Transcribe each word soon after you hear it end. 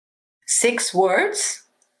6 words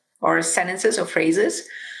or sentences or phrases.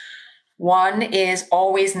 One is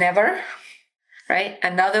always, never, right?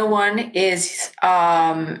 Another one is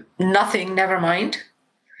nothing, never mind.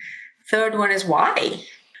 Third one is why.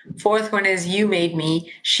 Fourth one is you made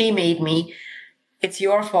me, she made me. It's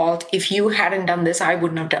your fault. If you hadn't done this, I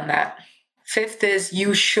wouldn't have done that. Fifth is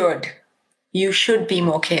you should. You should be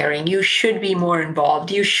more caring. You should be more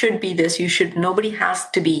involved. You should be this. You should. Nobody has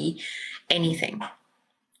to be anything.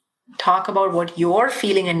 Talk about what you're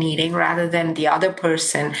feeling and needing rather than the other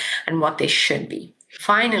person and what they should be.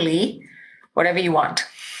 Finally, whatever you want.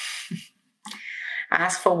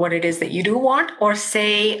 Ask for what it is that you do want, or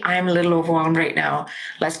say, I'm a little overwhelmed right now.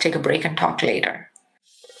 Let's take a break and talk later.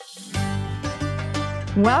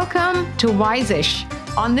 Welcome to Wise-ish.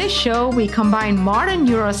 On this show, we combine modern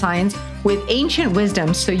neuroscience with ancient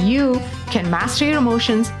wisdom so you can master your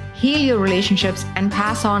emotions, heal your relationships, and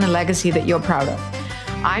pass on a legacy that you're proud of.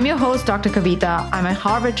 I'm your host, Dr. Kavita. I'm a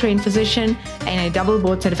Harvard-trained physician and a double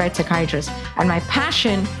board-certified psychiatrist. And my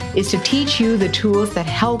passion is to teach you the tools that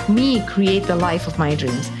help me create the life of my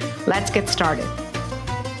dreams. Let's get started.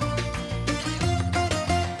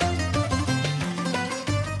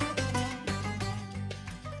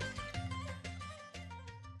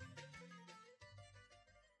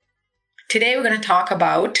 Today, we're going to talk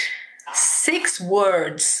about 6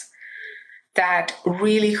 words that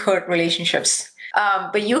really hurt relationships.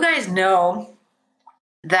 But you guys know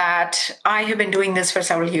that I have been doing this for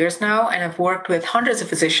several years now, and I've worked with hundreds of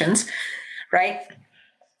physicians, right?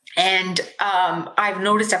 And I've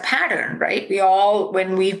noticed a pattern, right? We all,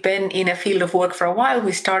 when we've been in a field of work for a while,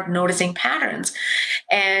 we start noticing patterns.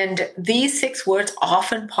 And these 6 words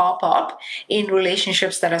often pop up in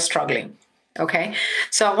relationships that are struggling. Okay,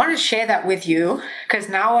 so I want to share that with you because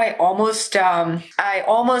now I almost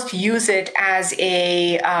use it as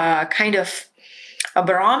a kind of a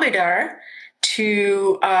barometer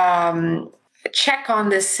to check on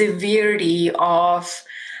the severity of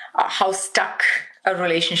how stuck a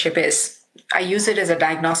relationship is. I use it as a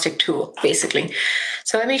diagnostic tool, basically.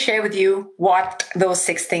 So let me share with you what those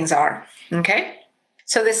 6 things are. Okay.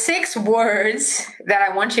 So the 6 words that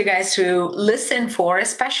I want you guys to listen for,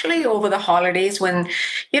 especially over the holidays when,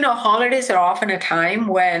 holidays are often a time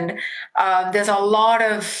when there's a lot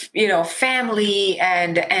of, family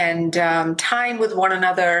and time with one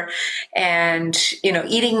another and,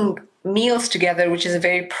 eating meals together, which is a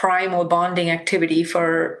very primal bonding activity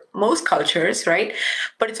for most cultures, right?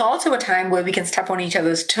 But it's also a time where we can step on each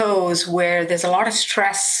other's toes, where there's a lot of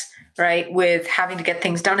stress, right, with having to get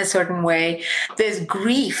things done a certain way. There's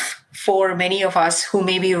grief for many of us who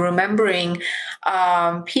may be remembering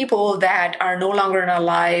people that are no longer in our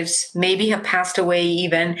lives, maybe have passed away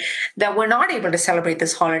even, that we're not able to celebrate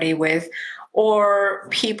this holiday with, or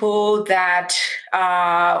people that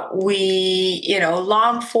we,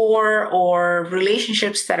 long for, or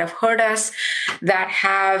relationships that have hurt us that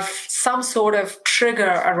have some sort of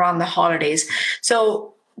trigger around the holidays.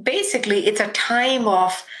 So basically, it's a time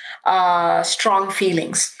of strong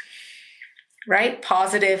feelings, right?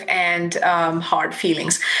 Positive and hard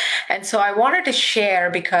feelings. And so I wanted to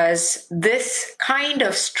share because this kind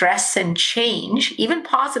of stress and change, even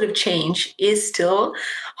positive change, is still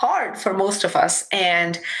hard for most of us.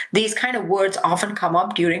 And these kind of words often come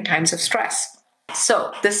up during times of stress.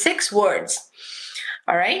 So the 6 words,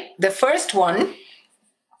 all right? The first one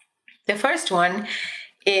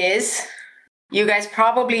is, you guys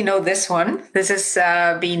probably know this one. This is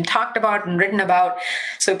being talked about and written about,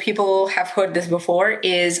 so people have heard this before,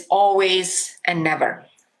 is always and never.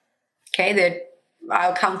 Okay,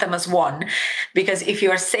 I'll count them as one, because if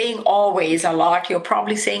you're saying always a lot, you're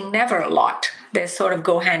probably saying never a lot. They sort of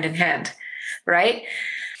go hand in hand, right?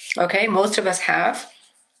 Okay, most of us have,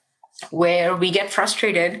 where we get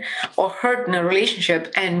frustrated or hurt in a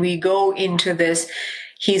relationship and we go into this,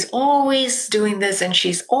 he's always doing this and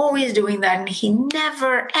she's always doing that, and he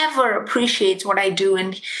never ever appreciates what I do,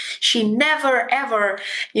 and she never ever,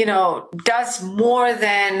 does more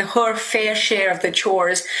than her fair share of the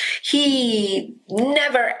chores. He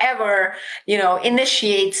never ever,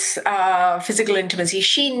 initiates physical intimacy.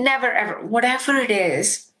 She never ever, whatever it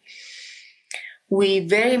is, we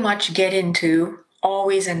very much get into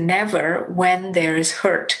always and never when there is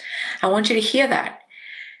hurt. I want you to hear that.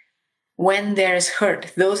 When there's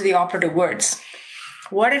hurt, those are the operative words.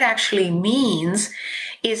 What it actually means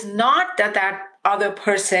is not that that other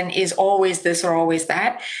person is always this or always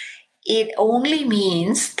that. It only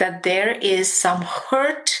means that there is some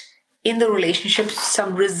hurt in the relationship,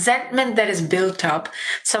 some resentment that is built up,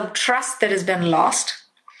 some trust that has been lost,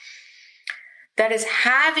 that is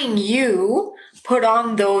having you put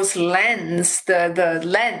on those lens, the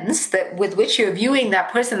lens that with which you're viewing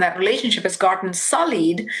that person, that relationship has gotten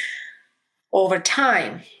sullied over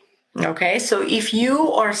time. Okay, so if you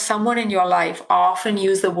or someone in your life often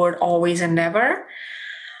use the word always and never,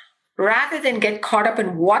 rather than get caught up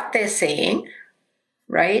in what they're saying,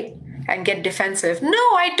 right, and get defensive, no,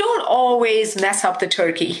 I don't always mess up the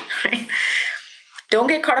turkey, right? Don't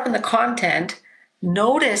get caught up in the content.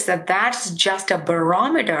 Notice that that's just a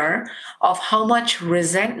barometer of how much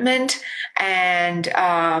resentment and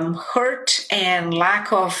hurt and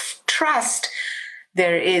lack of trust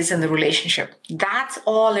there is in the relationship. That's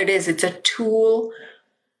all it is. It's a tool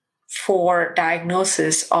for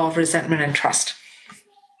diagnosis of resentment and trust.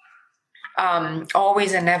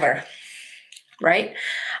 Always and never, right?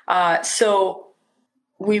 So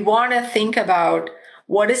we want to think about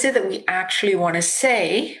what is it that we actually want to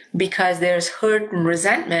say, because there's hurt and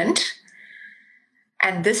resentment,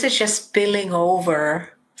 and this is just spilling over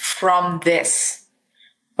from this.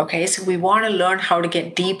 Okay, so we want to learn how to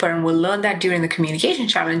get deeper, and we'll learn that during the communication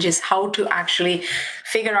challenge, is how to actually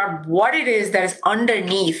figure out what it is that is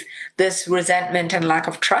underneath this resentment and lack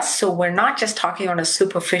of trust. So we're not just talking on a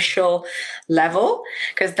superficial level,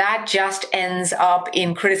 because that just ends up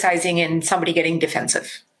in criticizing and somebody getting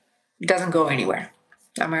defensive. It doesn't go anywhere.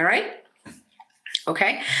 Am I right?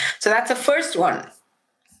 Okay, so that's the first one.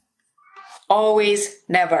 Always,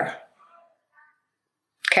 never.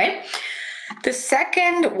 Okay. The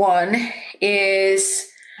second one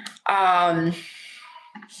is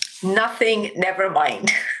nothing, never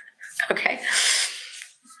mind. Okay.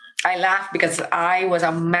 I laugh because I was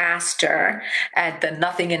a master at the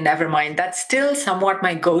nothing and never mind. That's still somewhat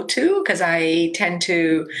my go-to, because I tend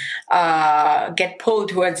to get pulled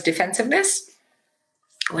towards defensiveness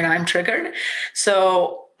when I'm triggered.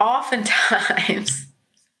 So oftentimes,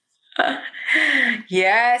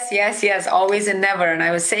 yes, always and never. And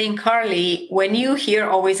I was saying, Carly, when you hear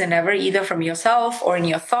always and never, either from yourself or in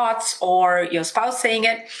your thoughts or your spouse saying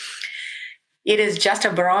it, it is just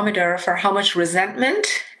a barometer for how much resentment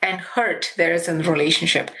and hurt there is in the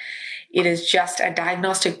relationship. It is just a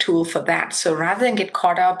diagnostic tool for that. So rather than get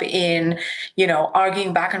caught up in,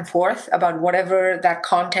 arguing back and forth about whatever that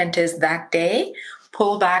content is that day,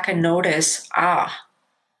 pull back and notice,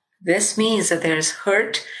 this means that there's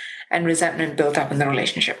hurt and resentment built up in the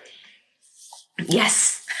relationship.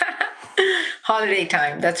 Yes. Holiday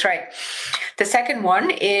time. That's right. The second one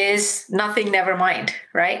is nothing, never mind,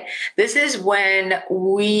 right? This is when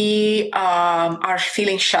we are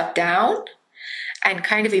feeling shut down and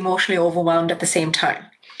kind of emotionally overwhelmed at the same time.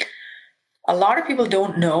 A lot of people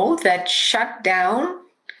don't know that shut down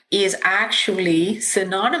is actually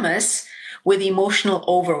synonymous with emotional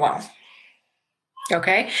overwhelm.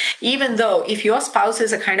 Okay? Even though if your spouse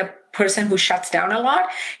is a kind of person who shuts down a lot,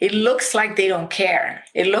 it looks like they don't care.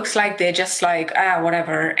 It looks like they're just like,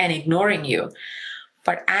 whatever, and ignoring you.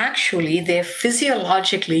 But actually, they're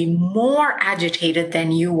physiologically more agitated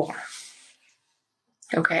than you are.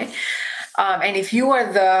 Okay? And if you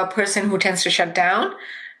are the person who tends to shut down,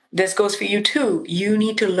 this goes for you too. You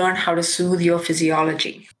need to learn how to soothe your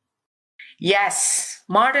physiology. Yes,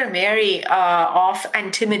 Marta and Mary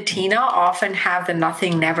and Tim Tina often have the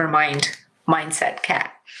nothing, never mind mindset,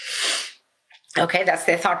 Kat. Okay, that's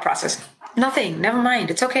their thought process. Nothing, never mind,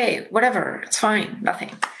 it's okay, whatever, it's fine,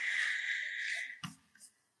 nothing.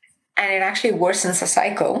 And it actually worsens the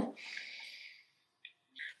cycle,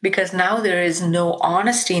 because now there is no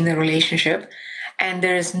honesty in the relationship, and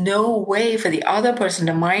there is no way for the other person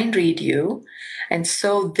to mind read you. And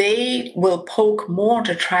so they will poke more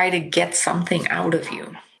to try to get something out of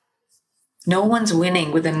you. No one's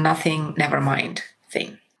winning with a nothing, never mind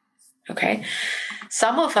thing. Okay?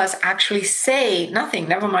 Some of us actually say, nothing,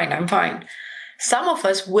 never mind, I'm fine. Some of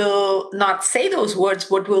us will not say those words,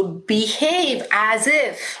 but will behave as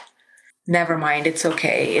if, never mind, it's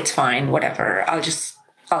okay, it's fine, whatever. I'll just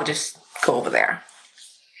go over there.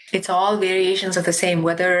 It's all variations of the same,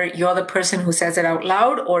 whether you're the person who says it out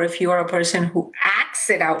loud or if you're a person who acts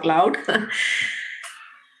it out loud.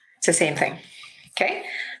 It's the same thing. Okay?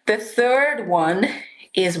 The third one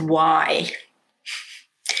is why.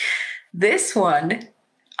 This one,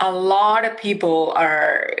 a lot of people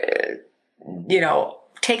are,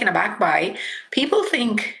 taken aback by. People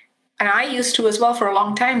think, and I used to as well for a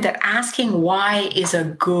long time, that asking why is a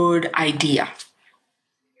good idea.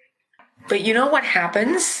 But you know what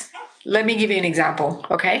happens? Let me give you an example,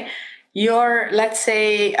 okay? Let's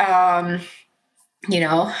say, I'll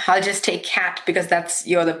just take Kat, because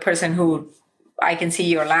you're the person who I can see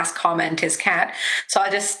your last comment is Kat. So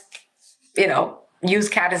I'll just, use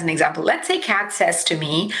Kat as an example. Let's say Kat says to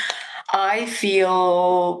me, I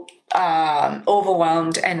feel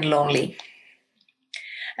overwhelmed and lonely.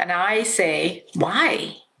 And I say,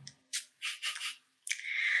 why?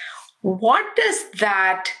 What does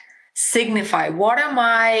that signify? What am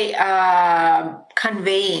I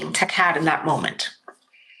conveying to Kat in that moment?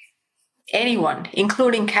 Anyone,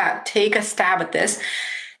 including Kat, take a stab at this.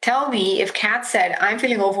 Tell me if Kat said, I'm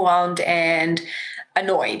feeling overwhelmed and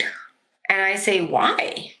annoyed. And I say,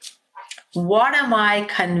 why? What am I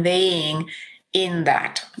conveying in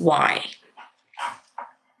that? Why?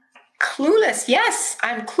 Clueless. Yes,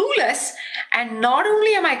 I'm clueless. And not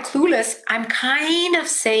only am I clueless, I'm kind of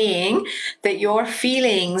saying that your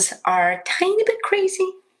feelings are a tiny bit crazy.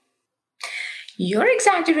 You're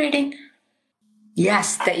exaggerating.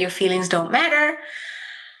 Yes, that your feelings don't matter.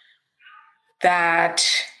 That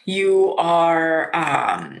you are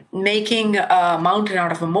making a mountain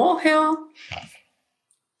out of a molehill.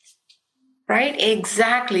 Right?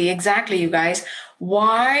 Exactly, you guys.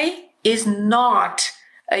 Why is not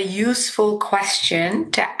a useful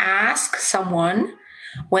question to ask someone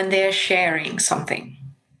when they're sharing something?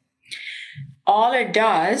 All it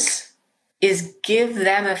does is give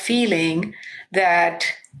them a feeling that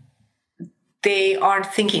they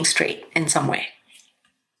aren't thinking straight in some way.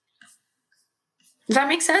 Does that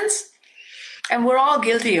make sense? And we're all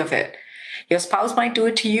guilty of it. Your spouse might do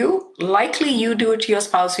it to you. Likely you do it to your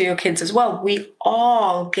spouse or your kids as well. We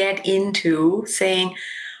all get into saying,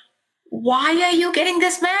 why are you getting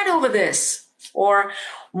this mad over this? Or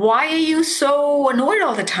why are you so annoyed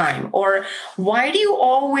all the time? Or why do you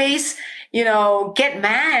always, get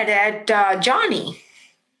mad at Johnny?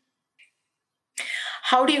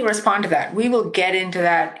 How do you respond to that? We will get into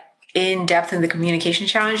that in depth in the communication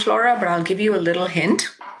challenge, Laura, but I'll give you a little hint.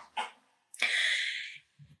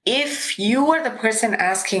 If you are the person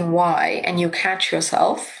asking why and you catch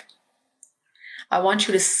yourself, I want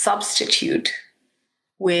you to substitute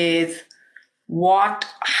with what,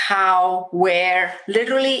 how, where,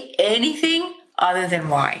 literally anything other than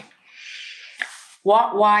why.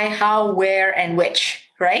 What, why, how, where, and which,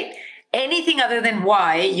 right? Anything other than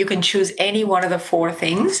why, you can choose any one of the four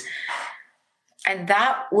things. And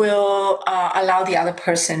that will allow the other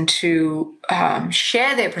person to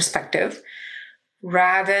share their perspective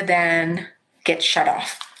rather than get shut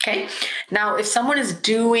off. Okay. Now, if someone is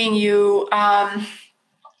doing you, I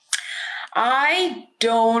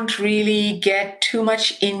don't really get too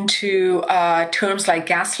much into terms like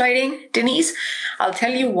gaslighting, Denise. I'll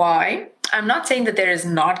tell you why. I'm not saying that there is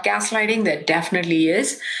not gaslighting. There definitely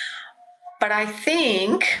is. But I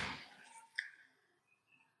think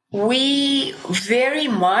we very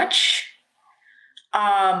much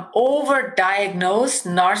overdiagnose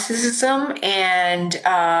narcissism and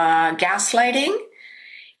gaslighting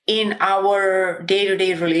in our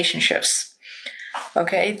day-to-day relationships.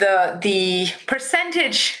 Okay, the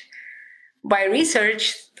percentage by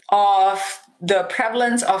research of the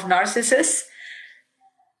prevalence of narcissists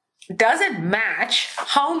doesn't match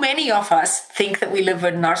how many of us think that we live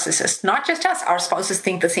with narcissists. Not just us, our spouses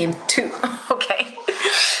think the same too. Okay.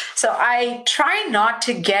 So I try not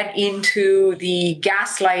to get into the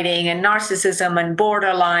gaslighting and narcissism and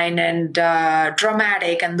borderline and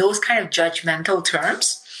dramatic and those kind of judgmental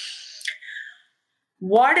terms.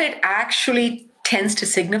 What it actually tends to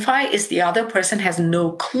signify is the other person has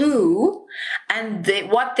no clue, and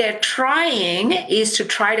what they're trying is to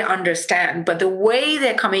try to understand, but the way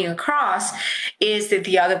they're coming across is that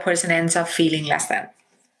the other person ends up feeling less than.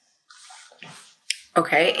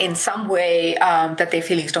 Okay, in some way that their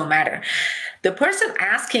feelings don't matter. The person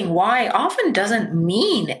asking why often doesn't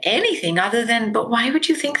mean anything other than, but why would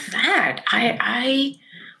you think that? I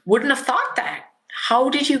wouldn't have thought that. How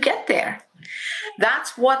did you get there?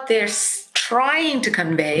 That's what they're trying to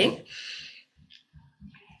convey,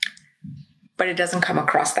 but it doesn't come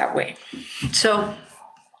across that way. So,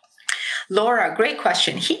 Laura, great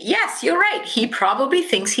question. Yes, you're right. He probably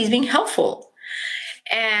thinks he's being helpful.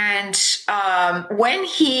 And when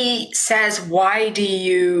he says, why do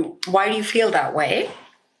you feel that way?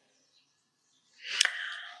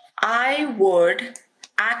 I would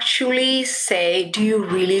actually say,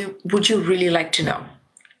 would you really like to know?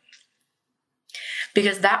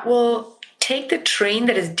 Because that will take the train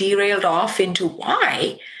that is derailed off into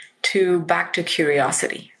why back to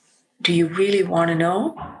curiosity. Do you really want to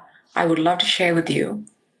know? I would love to share with you.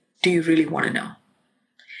 Do you really want to know?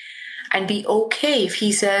 And be okay if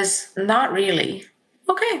he says, not really.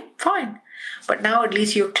 Okay, fine. But now at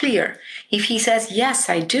least you're clear. If he says, yes,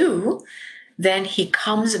 I do, then he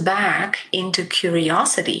comes back into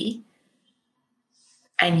curiosity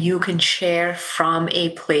and you can share from a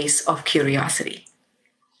place of curiosity.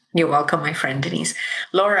 You're welcome, my friend Denise.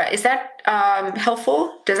 Laura, is that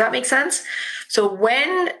helpful? Does that make sense? So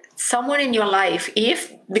when someone in your life,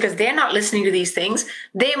 because they're not listening to these things,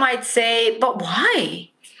 they might say, but why?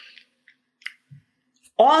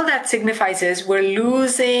 All that signifies is we're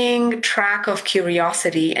losing track of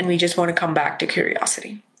curiosity and we just want to come back to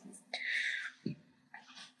curiosity.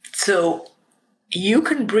 So you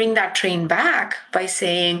can bring that train back by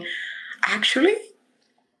saying, actually,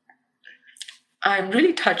 I'm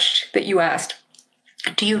really touched that you asked.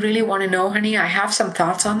 Do you really want to know, honey? I have some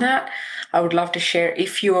thoughts on that. I would love to share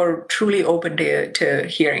if you're truly open to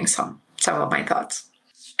hearing some of my thoughts.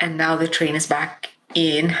 And now the train is back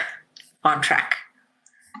on track.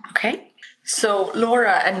 Okay? So,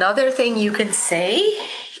 Laura, another thing you can say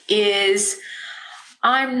is,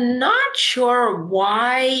 I'm not sure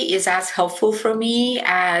why is as helpful for me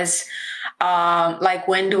as like,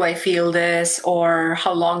 when do I feel this, or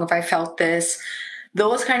how long have I felt this?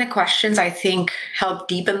 Those kind of questions, I think, help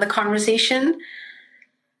deepen the conversation.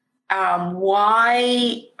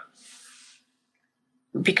 Why?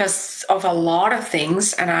 Because of a lot of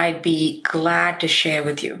things, and I'd be glad to share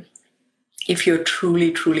with you if you're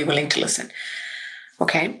truly, truly willing to listen.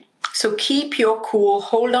 Okay? So keep your cool,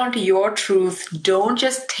 hold on to your truth. Don't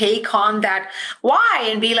just take on that why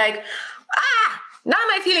and be like, none of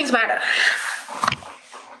my feelings matter.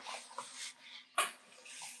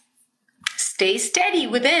 Stay steady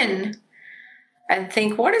within and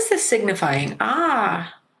think, what is this signifying?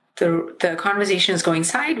 The conversation is going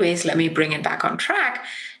sideways. Let me bring it back on track.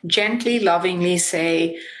 Gently, lovingly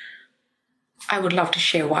say, I would love to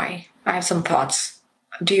share why. I have some thoughts.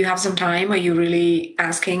 Do you have some time? Are you really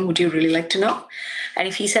asking? Would you really like to know? And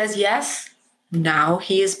if he says yes, now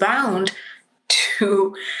he is bound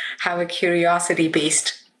to have a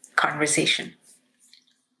curiosity-based conversation.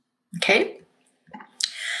 Okay?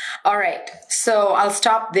 All right. So I'll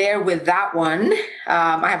stop there with that one.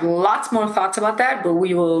 I have lots more thoughts about that, but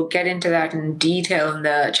we will get into that in detail in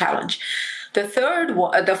the challenge. The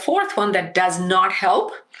fourth one that does not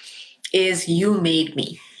help is you made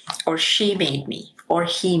me, or she made me, or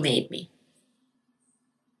he made me.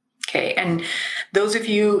 Okay, and those of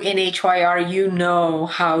you in HYR, you know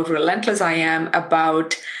how relentless I am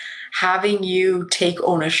about having you take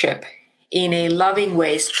ownership in a loving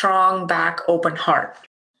way, strong back, open heart.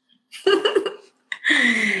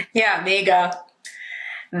 Yeah, mega.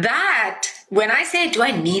 That, when I say, do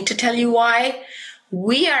I need to tell you why?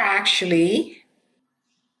 We are actually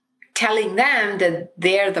telling them that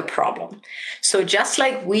they're the problem. So just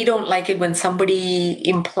like we don't like it when somebody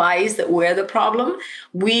implies that we're the problem,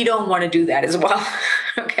 we don't want to do that as well.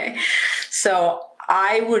 Okay. So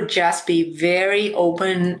I would just be very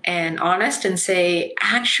open and honest and say,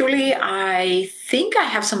 actually, I think I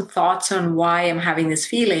have some thoughts on why I'm having this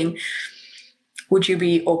feeling. Would you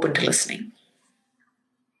be open to listening?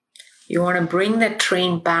 You want to bring that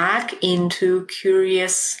train back into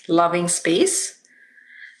curious, loving space.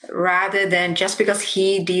 Rather than just because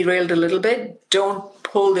he derailed a little bit, don't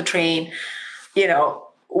pull the train,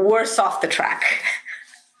 worse off the track.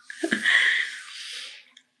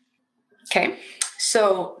 Okay,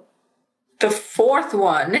 so the fourth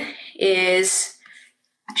one is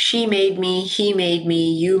she made me, he made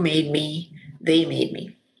me, you made me, they made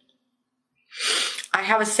me. I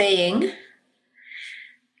have a saying,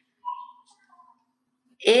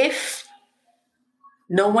 if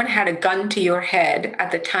no one had a gun to your head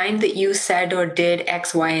at the time that you said or did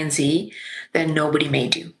X, Y, and Z, then nobody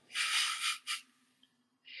made you.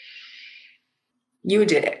 You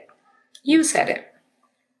did it. You said it.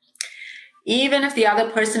 Even if the other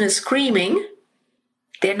person is screaming,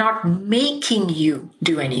 they're not making you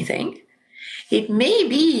do anything. It may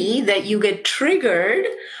be that you get triggered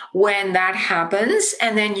when that happens,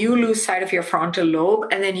 and then you lose sight of your frontal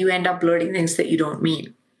lobe, and then you end up blurting things that you don't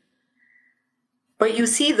mean. But you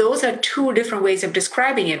see, those are two different ways of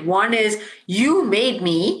describing it. One is you made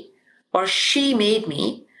me or she made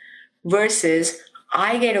me versus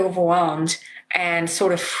I get overwhelmed and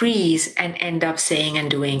sort of freeze and end up saying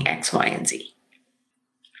and doing X, Y, and Z.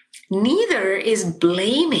 Neither is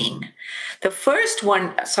blaming. The first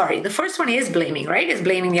one is blaming, right? Is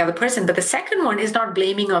blaming the other person. But the second one is not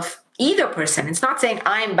blaming of either person. It's not saying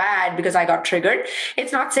I'm bad because I got triggered.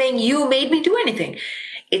 It's not saying you made me do anything.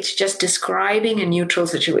 It's just describing a neutral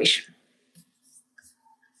situation.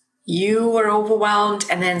 You were overwhelmed,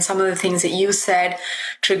 and then some of the things that you said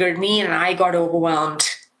triggered me, and I got overwhelmed,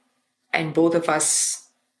 and both of us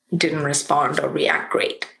didn't respond or react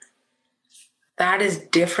great. That is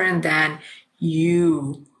different than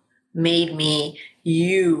you made me,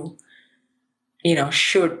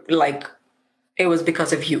 should, like, it was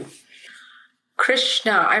because of you.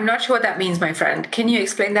 Krishna, I'm not sure what that means, my friend. Can you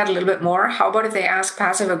explain that a little bit more? How about if they ask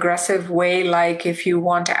passive aggressive way, like if you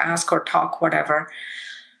want to ask or talk, whatever?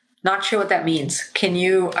 Not sure what that means. Can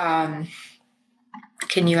you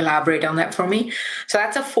elaborate on that for me? So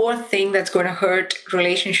that's a fourth thing that's going to hurt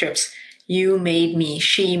relationships. You made me,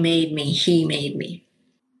 she made me, he made me.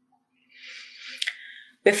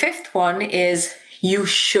 The fifth one is you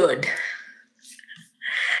should.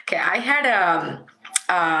 Okay, I had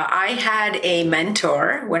a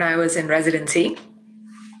mentor when I was in residency,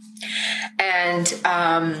 and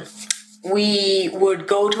we would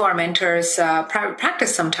go to our mentor's private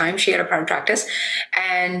practice sometimes. She had a private practice,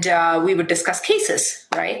 and we would discuss cases,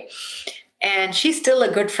 right? And she's still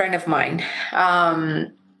a good friend of mine.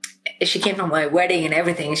 She came from my wedding and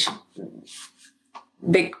everything.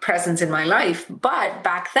 Big presence in my life. But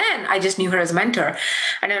back then, I just knew her as a mentor.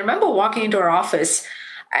 And I remember walking into her office,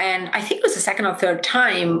 and I think it was the second or third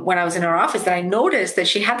time when I was in her office that I noticed that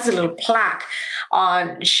she had this little plaque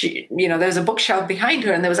on, there was a bookshelf behind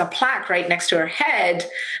her, and there was a plaque right next to her head,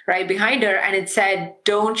 right behind her, and it said,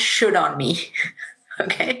 "Don't should on me."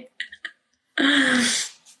 Okay?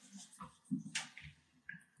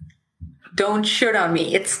 Don't should on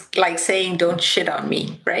me. It's like saying, don't shit on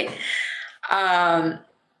me, right?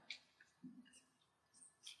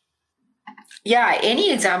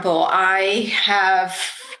 Any example. I have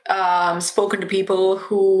spoken to people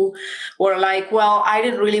who were like, well, I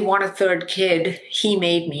didn't really want a third kid. He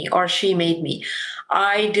made me, or she made me.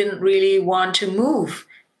 I didn't really want to move.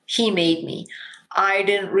 He made me. I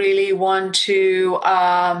didn't really want to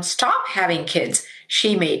stop having kids.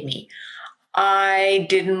 She made me. I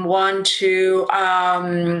didn't want to,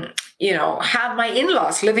 have my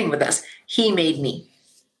in-laws living with us. He made me.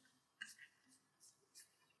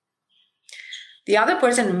 The other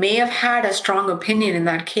person may have had a strong opinion in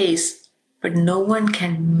that case, but no one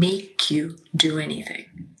can make you do anything.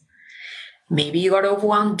 Maybe you got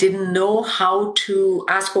overwhelmed, didn't know how to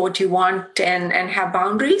ask for what you want and have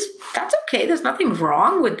boundaries. That's okay. There's nothing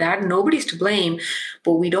wrong with that. Nobody's to blame.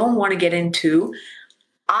 But we don't want to get into,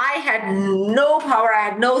 I had no power. I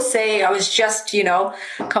had no say. I was just,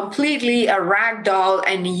 completely a rag doll,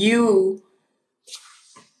 and you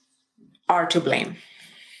are to blame.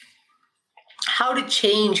 How to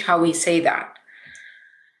change how we say that?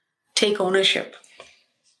 Take ownership.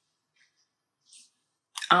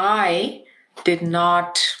 Let's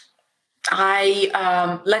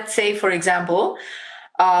say, for example,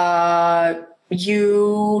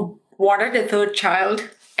 you wanted a third child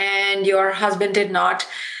and your husband did not.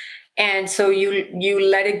 And so you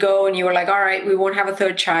let it go, and you were like, all right, we won't have a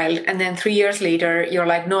third child. And then 3 years later, you're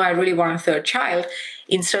like, no, I really want a third child.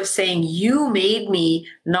 Instead of saying, you made me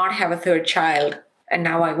not have a third child, and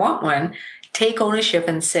now I want one, take ownership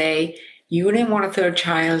and say, you didn't want a third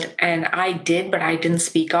child, and I did, but I didn't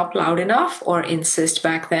speak up loud enough or insist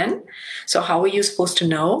back then. So how are you supposed to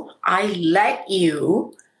know? I let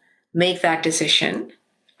you make that decision,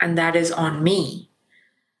 and that is on me.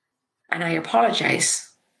 And I apologize.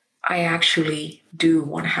 I actually do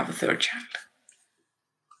want to have a third child.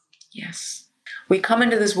 Yes. We come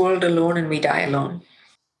into this world alone and we die alone.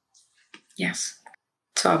 Yes.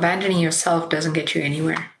 So abandoning yourself doesn't get you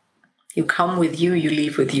anywhere. You come with you, you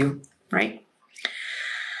leave with you, right?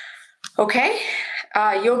 Okay.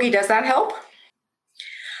 Yogi, does that help?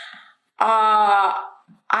 I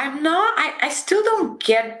still don't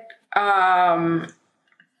get,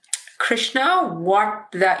 Krishna,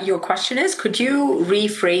 what your question is. Could you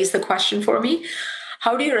rephrase the question for me?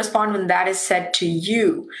 How do you respond when that is said to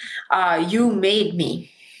you? You made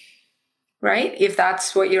me, right? If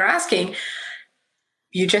that's what you're asking,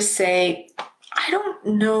 you just say, I don't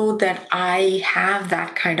know that I have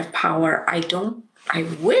that kind of power. I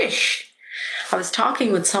wish. I was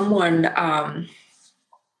talking with someone,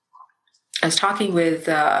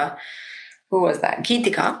 who was that?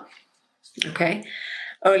 Geetika, okay,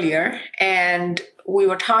 earlier. And we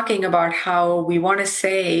were talking about how we want to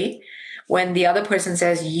say, when the other person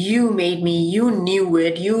says, you made me, you knew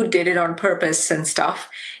it, you did it on purpose and stuff,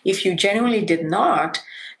 if you genuinely did not,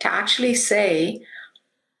 to actually say,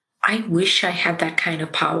 I wish I had that kind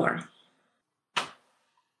of power.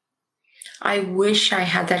 I wish I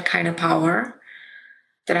had that kind of power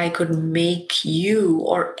that I could make you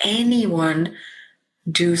or anyone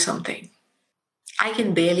do something. I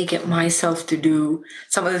can barely get myself to do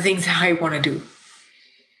some of the things that I want to do.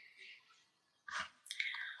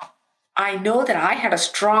 I know that I had a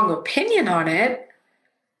strong opinion on it,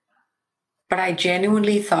 but I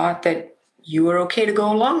genuinely thought that you were okay to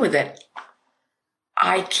go along with it.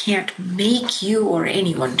 I can't make you or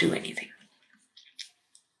anyone do anything.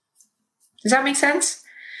 Does that make sense?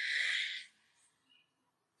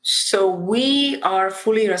 So we are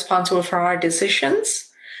fully responsible for our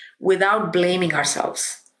decisions without blaming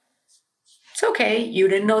ourselves. It's okay. You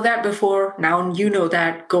didn't know that before. Now you know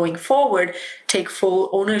that. Going forward, take full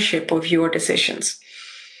ownership of your decisions.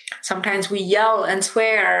 Sometimes we yell and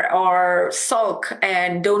swear or sulk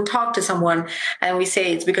and don't talk to someone, and we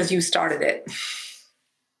say it's because you started it.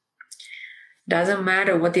 Doesn't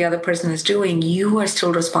matter what the other person is doing. You are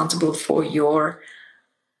still responsible for your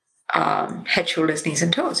head, shoulders, knees,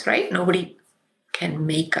 and toes, right? Nobody can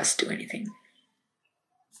make us do anything.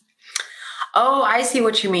 Oh, I see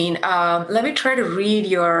what you mean. Let me try to read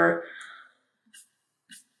your...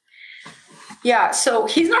 Yeah, so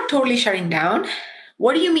he's not totally shutting down.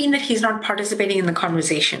 What do you mean that he's not participating in the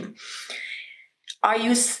conversation?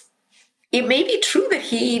 It may be true that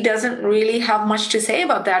he doesn't really have much to say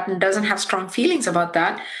about that and doesn't have strong feelings about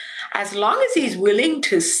that. As long as he's willing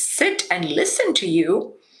to sit and listen to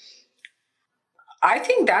you, I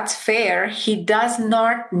think that's fair. He does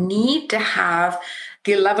not need to have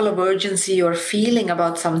the level of urgency or feeling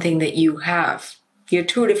about something that you have. You're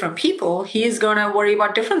two different people. He's going to worry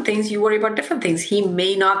about different things. You worry about different things. He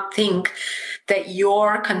may not think that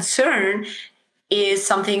your concern is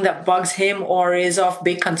something that bugs him or is of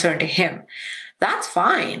big concern to him. That's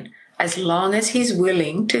fine, as long as he's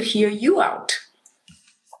willing to hear you out.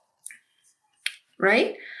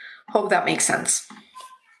 Right? Hope that makes sense.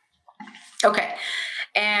 Okay.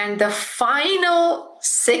 And the final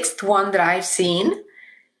sixth one that I've seen,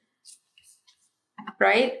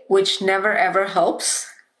 right, which never ever helps,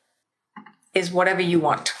 is whatever you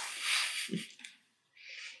want.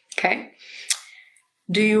 Okay.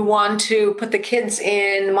 Do you want to put the kids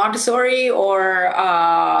in Montessori or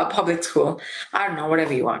public school? I don't know,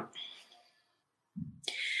 whatever you want.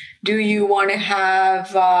 Do you want to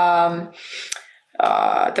have the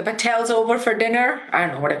Patels over for dinner? I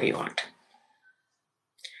don't know, whatever you want.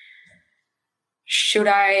 Should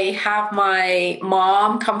I have my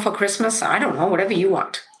mom come for Christmas? I don't know, whatever you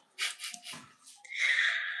want.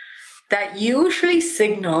 That usually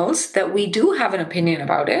signals that we do have an opinion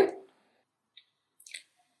about it,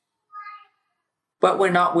 but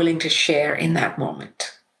we're not willing to share in that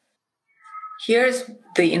moment. Here's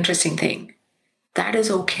the interesting thing. That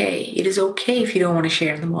is okay. It is okay if you don't want to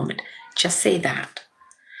share in the moment. Just say that.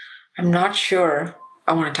 I'm not sure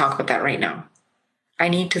I want to talk about that right now. I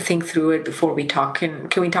need to think through it before we talk. Can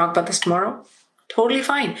we talk about this tomorrow? Totally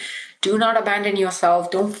fine. Do not abandon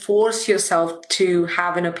yourself. Don't force yourself to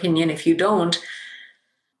have an opinion if you don't,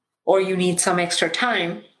 or you need some extra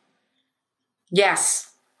time. Yes,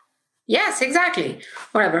 exactly.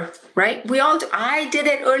 Whatever, right? I did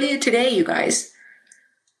it earlier today, you guys.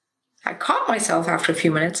 I caught myself after a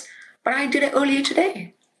few minutes, but I did it earlier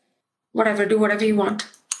today. Whatever, do whatever you want.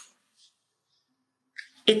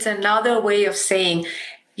 It's another way of saying,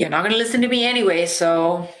 you're not going to listen to me anyway,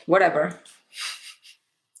 so whatever.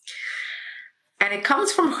 And it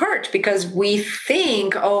comes from hurt because we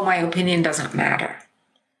think, oh, my opinion doesn't matter.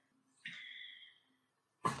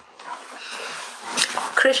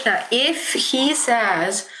 Krishna, if he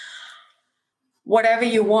says, whatever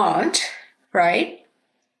you want, right?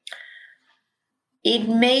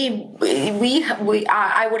 I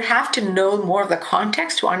would have to know more of the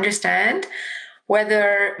context to understand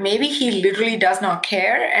whether maybe he literally does not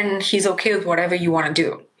care and he's okay with whatever you want to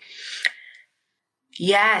do.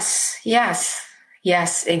 Yes,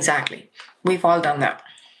 exactly. We've all done that.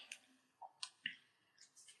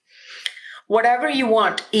 Whatever you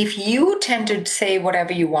want, if you tend to say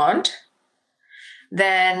whatever you want,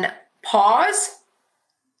 then pause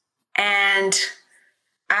and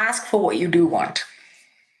ask for what you do want.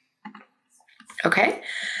 Okay?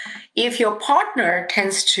 If your partner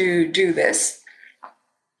tends to do this,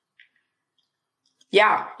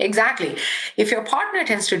 yeah, exactly. If your partner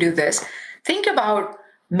tends to do this, think about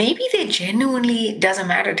maybe they genuinely doesn't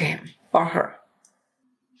matter to him or her.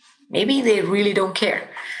 Maybe they really don't care,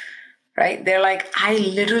 right? They're like, I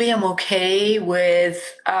literally am okay with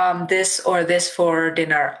this or this for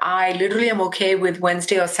dinner. I literally am okay with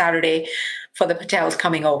Wednesday or Saturday for the Patels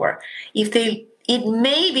coming over. It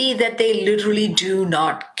may be that they literally do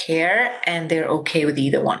not care and they're okay with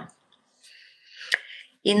either one.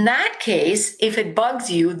 In that case, if it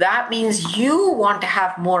bugs you, that means you want to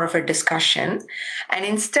have more of a discussion. And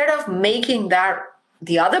instead of making that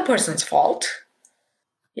the other person's fault,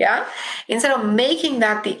 instead of making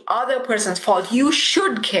that the other person's fault, you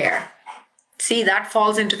should care. See, that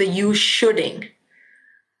falls into the you shoulding.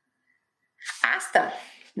 Ask them.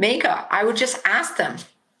 I would just ask them,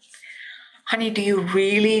 honey, do you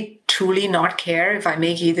really, truly not care if I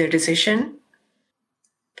make either decision?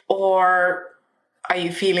 Or are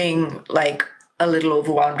you feeling like a little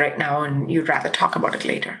overwhelmed right now and you'd rather talk about it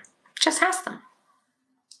later? Just ask them.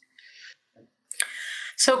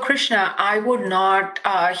 So Krishna, I would not,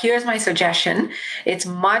 here's my suggestion. It's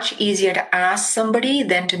much easier to ask somebody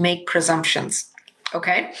than to make presumptions.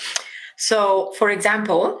 Okay? So for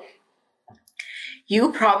example,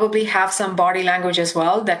 you probably have some body language as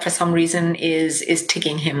well that for some reason is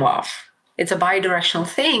ticking him off. It's a bidirectional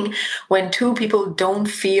thing. When two people don't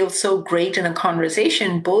feel so great in a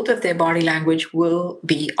conversation, both of their body language will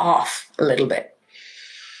be off a little bit.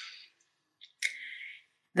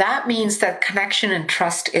 That means that connection and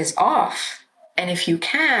trust is off. And if you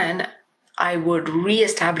can, I would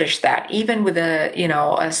reestablish that, even with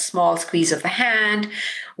a small squeeze of the hand,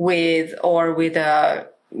 with a,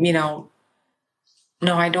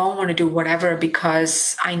 no, I don't want to do whatever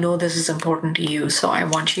because I know this is important to you. So I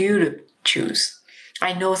want you to choose.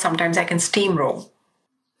 I know sometimes I can steamroll.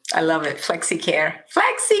 I love it. Flexi-care.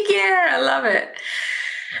 Flexi-care. I love it.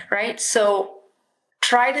 Right? So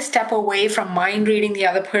try to step away from mind reading the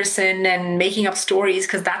other person and making up stories,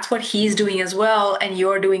 because that's what he's doing as well. And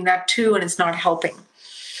you're doing that too. And it's not helping.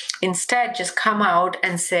 Instead, just come out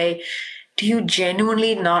and say, do you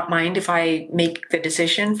genuinely not mind if I make the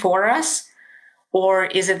decision for us? Or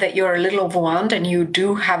is it that you're a little overwhelmed and you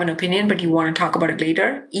do have an opinion, but you want to talk about it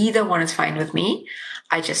later? Either one is fine with me.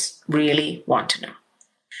 I just really want to know.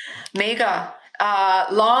 Megha,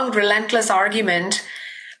 long, relentless argument.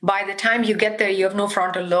 By the time you get there, you have no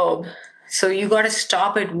frontal lobe. So you got to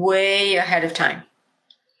stop it way ahead of time.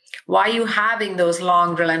 Why are you having those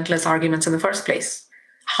long, relentless arguments in the first place?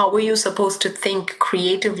 How are you supposed to think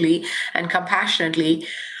creatively and compassionately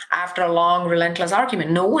after a long, relentless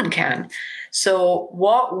argument? No one can. So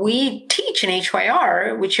what we teach in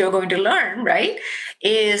HYR, which you're going to learn, right,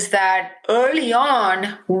 is that early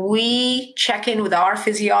on, we check in with our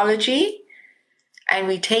physiology and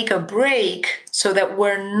we take a break so that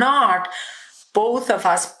we're not, both of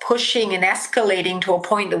us, pushing and escalating to a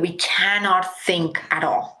point that we cannot think at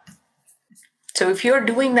all. So if you're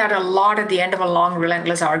doing that a lot at the end of a long,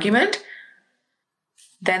 relentless argument,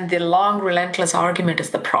 then the long, relentless argument is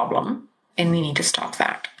the problem, and we need to stop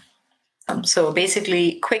that. So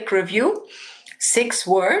basically, quick review, 6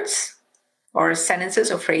 words or sentences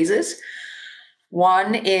or phrases.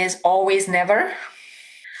 One is always, never,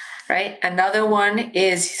 right? Another one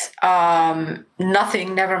is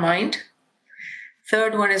nothing, never mind.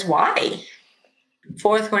 Third one is why.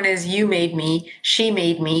 Fourth one is you made me, she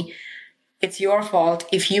made me. It's your fault.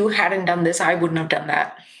 If you hadn't done this, I wouldn't have done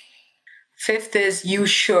that. Fifth is you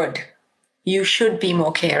should. You should be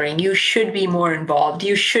more caring. You should be more involved.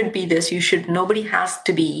 You should be this. Nobody has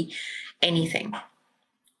to be anything.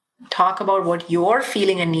 Talk about what you're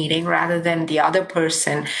feeling and needing rather than the other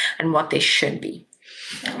person and what they should be.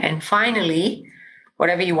 And finally,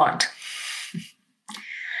 whatever you want.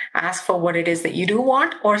 Ask for what it is that you do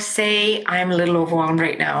want, or say, I'm a little overwhelmed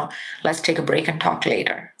right now. Let's take a break and talk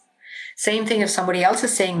later. Same thing if somebody else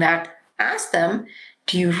is saying that, ask them,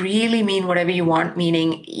 do you really mean whatever you want,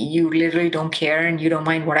 meaning you literally don't care and you don't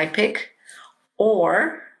mind what I pick?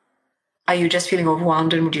 Or are you just feeling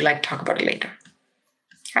overwhelmed and would you like to talk about it later?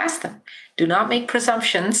 Ask them. Do not make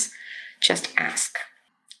presumptions. Just ask.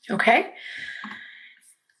 Okay?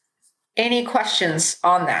 Any questions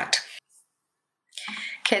on that?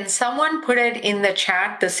 Can someone put it in the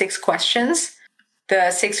chat, the 6 questions?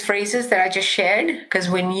 The 6 phrases that I just shared, because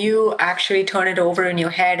when you actually turn it over in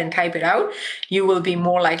your head and type it out, you will be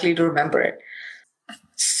more likely to remember it.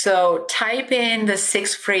 So type in the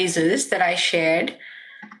 6 phrases that I shared,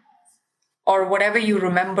 or whatever you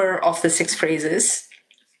remember of the 6 phrases.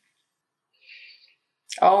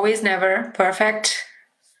 Always, never, perfect.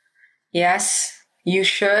 Yes, you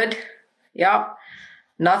should. Yep.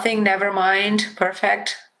 Nothing, never mind,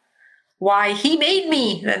 perfect. Why, he made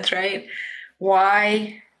me. That's right.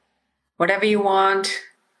 Why, whatever you want,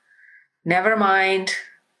 never mind,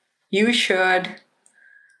 you should,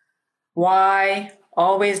 why,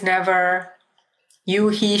 always, never, you,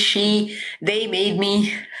 he, she, they made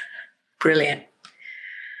me. Brilliant.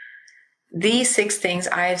 These 6 things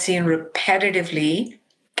I have seen repetitively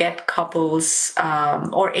get couples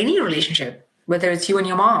or any relationship, whether it's you and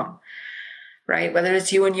your mom, right? Whether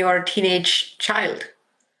it's you and your teenage child.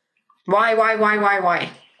 Why?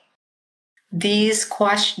 These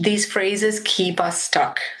phrases keep us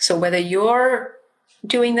stuck. So whether you're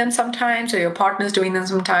doing them sometimes or your partner's doing them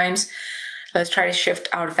sometimes, let's try to shift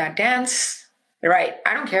out of that dance. Right.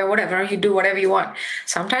 I don't care, whatever. You do whatever you want.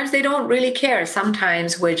 Sometimes they don't really care.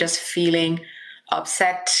 Sometimes we're just feeling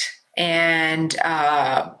upset and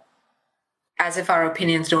as if our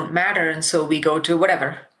opinions don't matter. And so we go to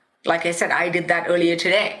whatever. Like I said, I did that earlier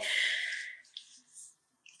today.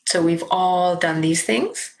 So we've all done these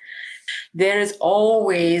things. There is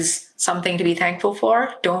always something to be thankful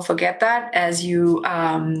for. Don't forget that as you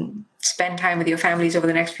spend time with your families over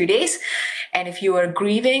the next few days. And if you are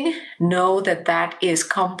grieving, know that that is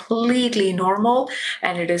completely normal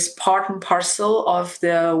and it is part and parcel of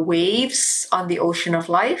the waves on the ocean of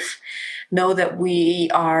life. Know that we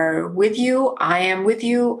are with you. I am with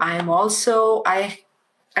you. I'm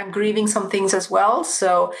grieving some things as well.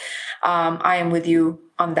 So I am with you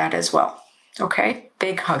on that as well. Okay?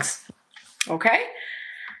 Big hugs. Okay?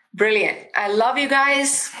 Brilliant. I love you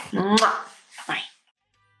guys. Mwah. Bye.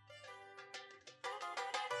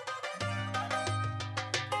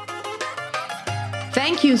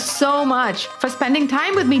 Thank you so much for spending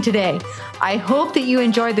time with me today. I hope that you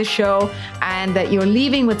enjoyed the show and that you're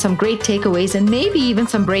leaving with some great takeaways and maybe even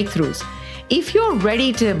some breakthroughs. If you're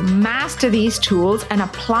ready to master these tools and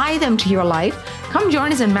apply them to your life, come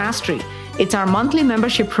join us in Mastery. It's our monthly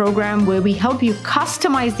membership program where we help you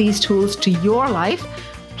customize these tools to your life.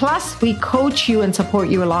 Plus, we coach you and support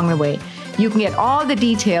you along the way. You can get all the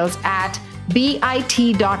details at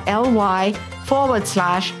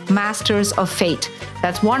bit.ly/Masters of Fate.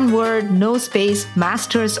 That's one word, no space,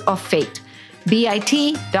 Masters of Fate.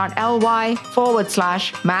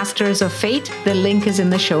 bit.ly/Masters of Fate. The link is in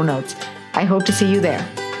the show notes. I hope to see you there.